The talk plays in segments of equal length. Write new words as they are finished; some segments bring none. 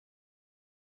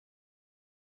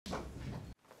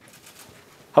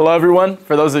Hello everyone.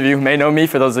 For those of you who may know me,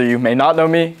 for those of you who may not know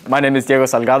me, my name is Diego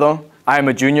Salgado. I am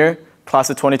a junior, class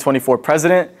of 2024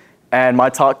 president, and my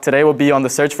talk today will be on the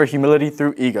search for humility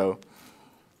through ego.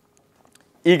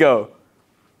 Ego.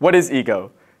 What is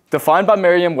ego? Defined by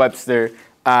Merriam-Webster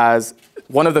as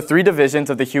one of the three divisions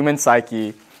of the human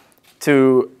psyche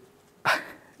in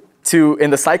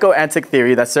the psychoanalytic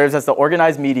theory that serves as the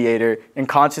organized mediator in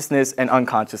consciousness and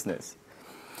unconsciousness.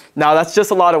 Now, that's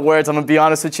just a lot of words, I'm going to be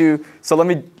honest with you, so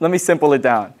let me simple it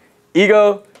down.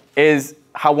 Ego is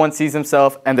how one sees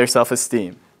himself and their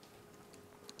self-esteem.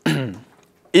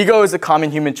 Ego is a common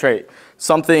human trait,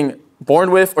 something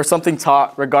born with or something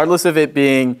taught, regardless of it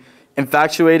being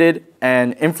infatuated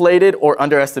and inflated or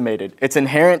underestimated. It's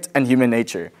inherent in human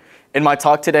nature. In my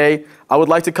talk today, I would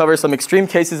like to cover some extreme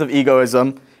cases of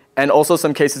egoism and also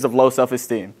some cases of low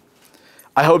self-esteem.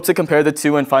 I hope to compare the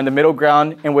two and find a middle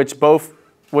ground in which both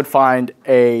would find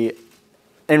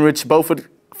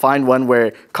one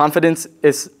where confidence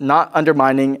is not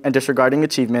undermining and disregarding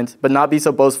achievement, but not be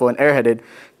so boastful and airheaded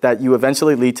that you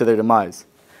eventually lead to their demise.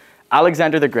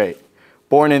 Alexander the Great,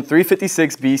 born in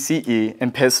 356 BCE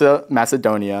in Pisa,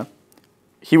 Macedonia,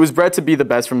 he was bred to be the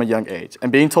best from a young age,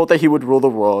 and being told that he would rule the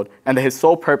world and that his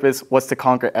sole purpose was to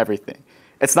conquer everything.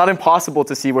 It's not impossible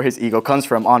to see where his ego comes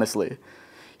from, honestly.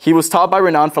 He was taught by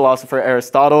renowned philosopher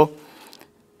Aristotle,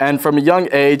 and from a young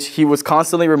age, he was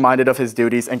constantly reminded of his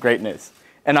duties and greatness.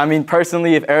 And I mean,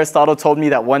 personally, if Aristotle told me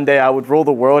that one day I would rule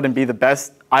the world and be the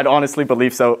best, I'd honestly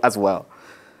believe so as well.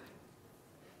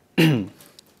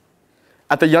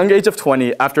 At the young age of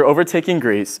 20, after overtaking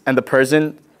Greece and the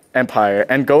Persian Empire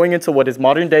and going into what is the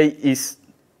modern day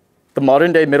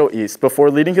Middle East,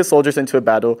 before leading his soldiers into a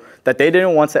battle that they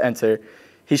didn't want to enter,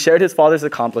 he shared his father's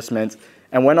accomplishments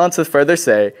and went on to further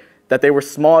say that they were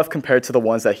small if compared to the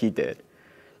ones that he did.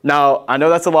 Now, I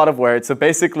know that's a lot of words, so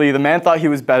basically the man thought he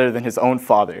was better than his own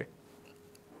father.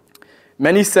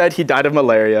 Many said he died of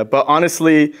malaria, but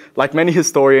honestly, like many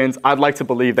historians, I'd like to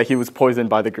believe that he was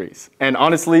poisoned by the Greeks. And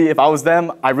honestly, if I was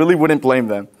them, I really wouldn't blame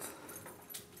them.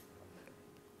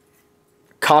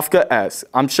 Kafka-esque.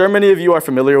 I'm sure many of you are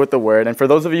familiar with the word, and for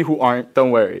those of you who aren't,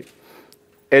 don't worry.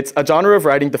 It's a genre of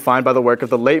writing defined by the work of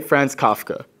the late Franz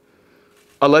Kafka,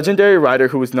 a legendary writer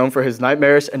who was known for his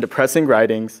nightmarish and depressing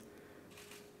writings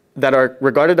that are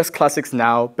regarded as classics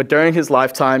now, but during his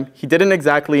lifetime, he didn't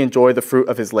exactly enjoy the fruit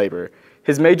of his labor.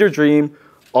 His major dream,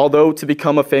 although to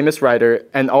become a famous writer,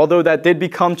 and although that did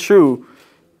become true,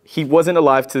 he wasn't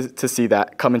alive to see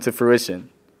that come into fruition.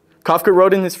 Kafka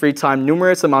wrote in his free time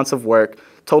numerous amounts of work,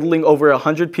 totaling over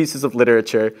 100 pieces of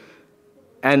literature,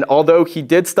 and although he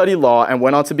did study law and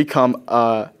went on to become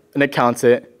an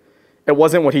accountant, it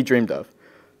wasn't what he dreamed of.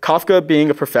 Kafka, being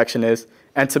a perfectionist,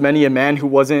 and to many a man who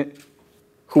wasn't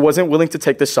willing to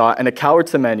take the shot, and a coward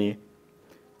to many,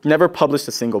 never published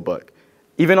a single book.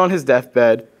 Even on his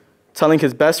deathbed, telling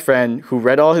his best friend, who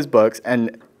read all his books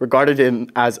and regarded him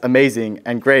as amazing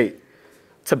and great,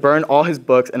 to burn all his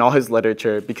books and all his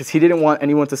literature because he didn't want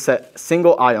anyone to set a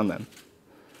single eye on them.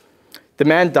 The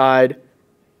man died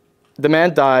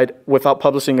without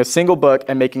publishing a single book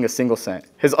and making a single cent.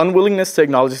 His unwillingness to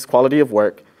acknowledge his quality of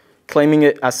work, claiming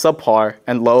it as subpar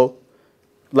and low,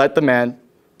 led the man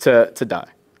to die.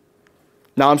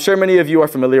 Now, I'm sure many of you are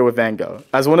familiar with Van Gogh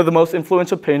as one of the most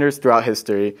influential painters throughout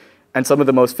history and some of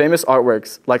the most famous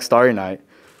artworks like Starry Night.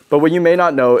 But what you may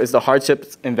not know is the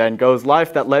hardships in Van Gogh's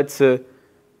life that led to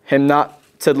him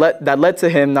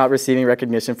not receiving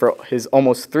recognition for his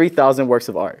almost 3,000 works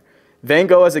of art. Van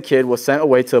Gogh, as a kid, was sent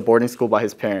away to a boarding school by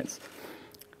his parents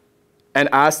and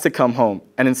asked to come home.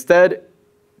 And instead,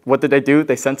 what did they do?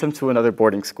 They sent him to another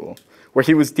boarding school where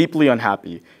he was deeply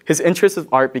unhappy. His interest of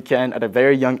art began at a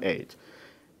very young age.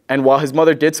 And while his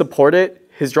mother did support it,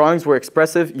 his drawings were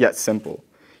expressive yet simple.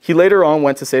 He later on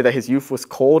went to say that his youth was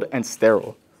cold and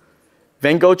sterile.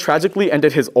 Van Gogh tragically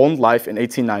ended his own life in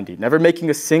 1890, never making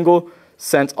a single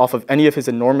cent off of any of his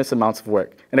enormous amounts of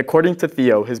work. And according to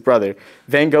Theo, his brother,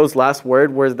 Van Gogh's last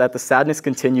word was that the sadness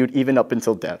continued even up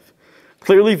until death.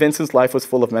 Clearly, Vincent's life was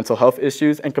full of mental health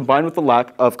issues, and combined with the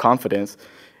lack of confidence,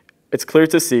 it's clear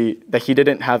to see that he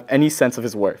didn't have any sense of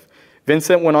his worth.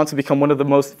 Vincent went on to become one of the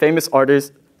most famous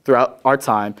artists throughout our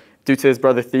time due to his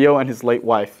brother Theo and his late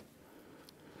wife.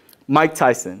 Mike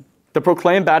Tyson, the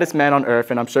proclaimed baddest man on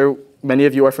earth, and I'm sure many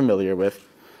of you are familiar with,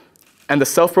 and the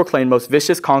self-proclaimed most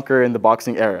vicious conqueror in the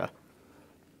boxing era.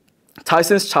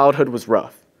 Tyson's childhood was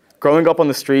rough. Growing up on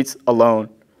the streets alone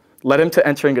led him to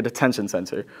entering a detention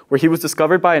center, where he was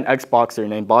discovered by an ex-boxer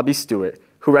named Bobby Stewart,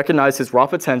 who recognized his raw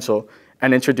potential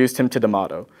and introduced him to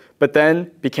D'Amato, but then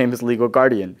became his legal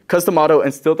guardian, because D'Amato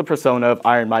instilled the persona of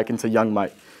Iron Mike into young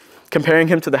Mike, comparing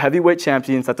him to the heavyweight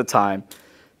champions at the time,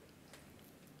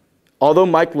 Although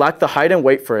Mike lacked the height and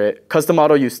weight for it, Custom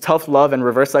Auto used tough love and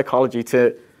reverse psychology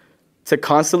to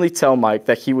constantly tell Mike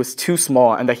that he was too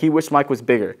small and that he wished Mike was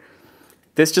bigger.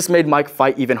 This just made Mike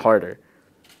fight even harder,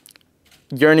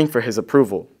 yearning for his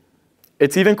approval.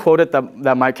 It's even quoted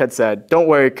that Mike had said, "Don't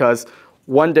worry, cuz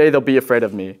one day they'll be afraid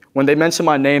of me. When they mention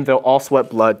my name, they'll all sweat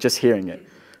blood just hearing it."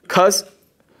 Cuz,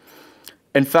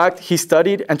 in fact, he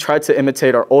studied and tried to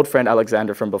imitate our old friend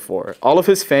Alexander from before. All of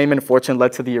his fame and fortune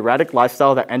led to the erratic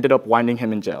lifestyle that ended up winding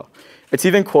him in jail. It's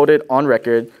even quoted on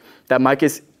record that Mike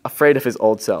is afraid of his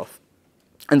old self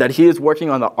and that he is working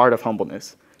on the art of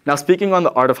humbleness. Now, speaking on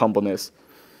the art of humbleness,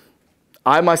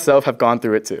 I myself have gone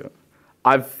through it too.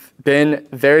 I've been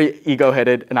very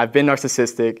ego-headed and I've been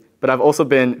narcissistic, but I've also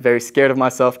been very scared of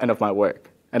myself and of my work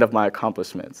and of my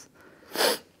accomplishments.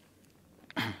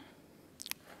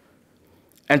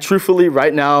 And truthfully,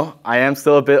 right now, I am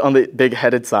still a bit on the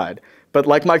big-headed side. But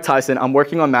like Mike Tyson, I'm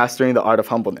working on mastering the art of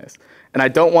humbleness. And I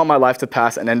don't want my life to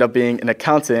pass and end up being an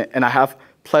accountant, and I have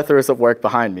plethoras of work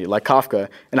behind me, like Kafka.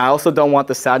 And I also don't want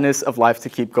the sadness of life to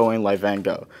keep going like Van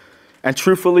Gogh. And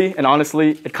truthfully and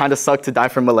honestly, it kind of sucked to die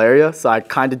from malaria, so I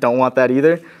kind of don't want that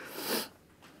either.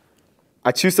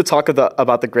 I choose to talk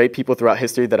about the great people throughout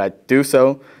history that I do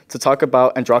so, to talk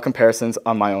about and draw comparisons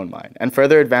on my own mind, and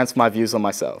further advance my views on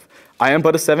myself. I am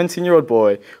but a 17-year-old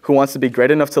boy who wants to be great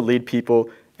enough to lead people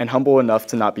and humble enough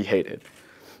to not be hated.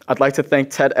 I'd like to thank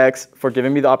TEDx for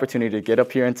giving me the opportunity to get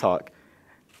up here and talk.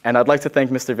 And I'd like to thank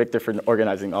Mr. Victor for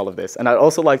organizing all of this. And I'd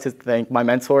also like to thank my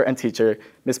mentor and teacher,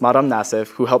 Ms. Madam Nassif,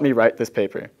 who helped me write this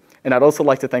paper. And I'd also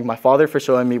like to thank my father for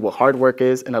showing me what hard work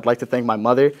is, and I'd like to thank my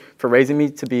mother for raising me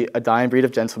to be a dying breed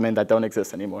of gentlemen that don't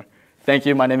exist anymore. Thank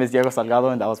you. My name is Diego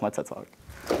Salgado, and that was my TED Talk.